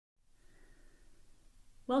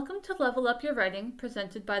Welcome to Level Up Your Writing,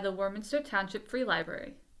 presented by the Warminster Township Free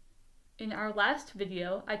Library. In our last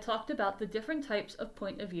video, I talked about the different types of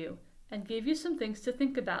point of view and gave you some things to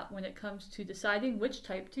think about when it comes to deciding which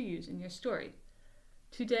type to use in your story.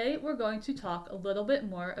 Today, we're going to talk a little bit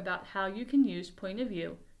more about how you can use point of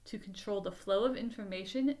view to control the flow of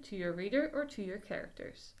information to your reader or to your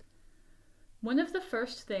characters. One of the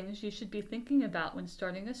first things you should be thinking about when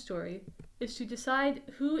starting a story is to decide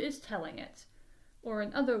who is telling it, or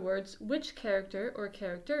in other words, which character or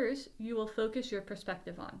characters you will focus your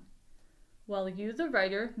perspective on. While you, the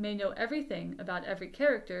writer, may know everything about every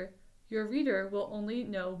character, your reader will only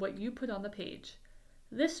know what you put on the page.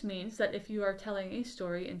 This means that if you are telling a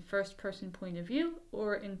story in first-person point of view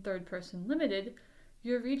or in third-person limited,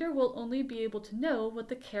 your reader will only be able to know what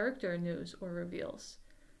the character knows or reveals.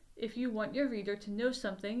 If you want your reader to know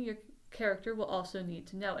something, your character will also need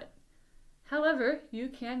to know it. However, you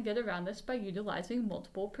can get around this by utilizing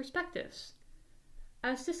multiple perspectives.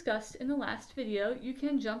 As discussed in the last video, you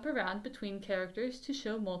can jump around between characters to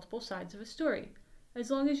show multiple sides of a story,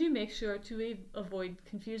 as long as you make sure to avoid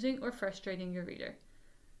confusing or frustrating your reader.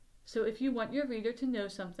 So if you want your reader to know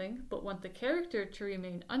something, but want the character to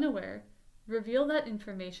remain unaware, reveal that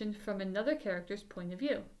information from another character's point of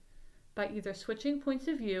view. By either switching points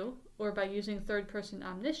of view or by using third-person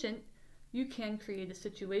omniscient, you can create a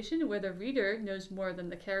situation where the reader knows more than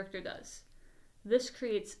the character does. This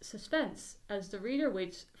creates suspense, as the reader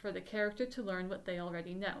waits for the character to learn what they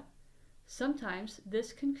already know. Sometimes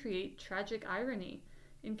this can create tragic irony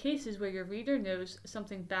in cases where your reader knows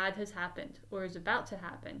something bad has happened or is about to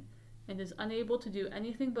happen and is unable to do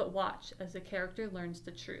anything but watch as the character learns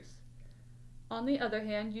the truth. On the other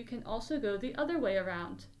hand, you can also go the other way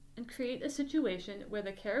around and create a situation where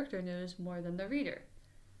the character knows more than the reader.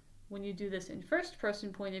 When you do this in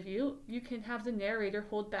first-person point of view, you can have the narrator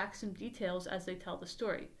hold back some details as they tell the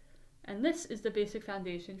story, and this is the basic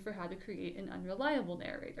foundation for how to create an unreliable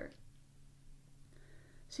narrator.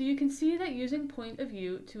 So you can see that using point of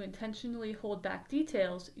view to intentionally hold back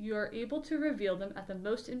details, you are able to reveal them at the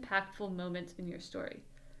most impactful moments in your story.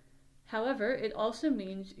 However, it also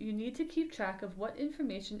means you need to keep track of what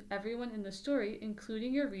information everyone in the story,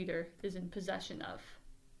 including your reader, is in possession of.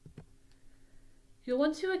 You'll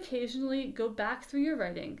want to occasionally go back through your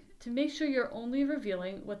writing to make sure you're only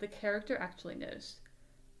revealing what the character actually knows.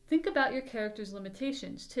 Think about your character's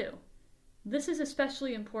limitations, too. This is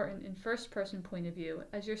especially important in first-person point of view,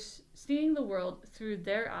 as you're seeing the world through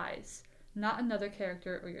their eyes, not another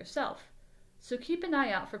character or yourself. So keep an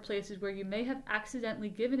eye out for places where you may have accidentally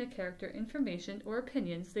given a character information or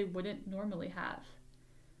opinions they wouldn't normally have.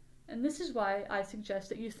 And this is why I suggest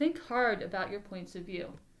that you think hard about your points of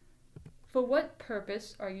view. For what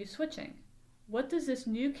purpose are you switching? What does this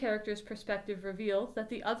new character's perspective reveal that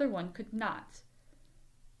the other one could not?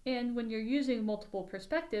 And when you're using multiple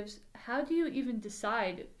perspectives, how do you even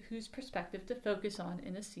decide whose perspective to focus on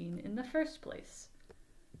in a scene in the first place?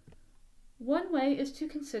 One way is to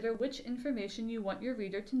consider which information you want your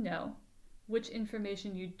reader to know, which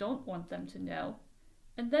information you don't want them to know,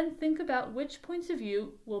 and then think about which points of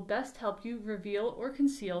view will best help you reveal or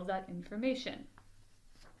conceal that information.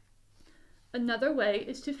 Another way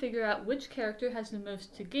is to figure out which character has the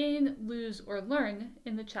most to gain, lose, or learn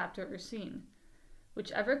in the chapter or scene.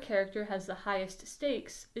 Whichever character has the highest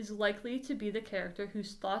stakes is likely to be the character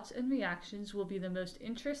whose thoughts and reactions will be the most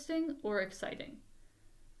interesting or exciting.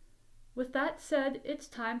 With that said, it's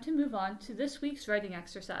time to move on to this week's writing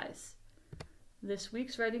exercise. This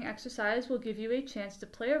week's writing exercise will give you a chance to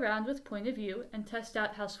play around with point of view and test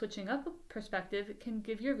out how switching up a perspective can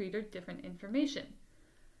give your reader different information.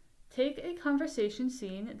 Take a conversation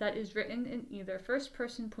scene that is written in either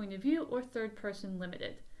first-person point of view or third-person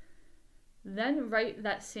limited. Then write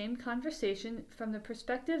that same conversation from the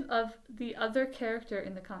perspective of the other character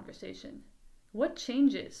in the conversation. What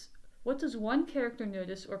changes? What does one character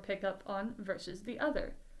notice or pick up on versus the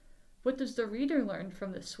other? What does the reader learn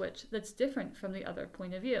from this switch that's different from the other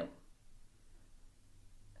point of view?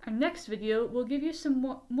 Our next video will give you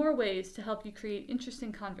some more ways to help you create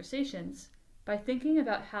interesting conversations by thinking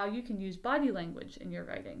about how you can use body language in your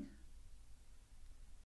writing.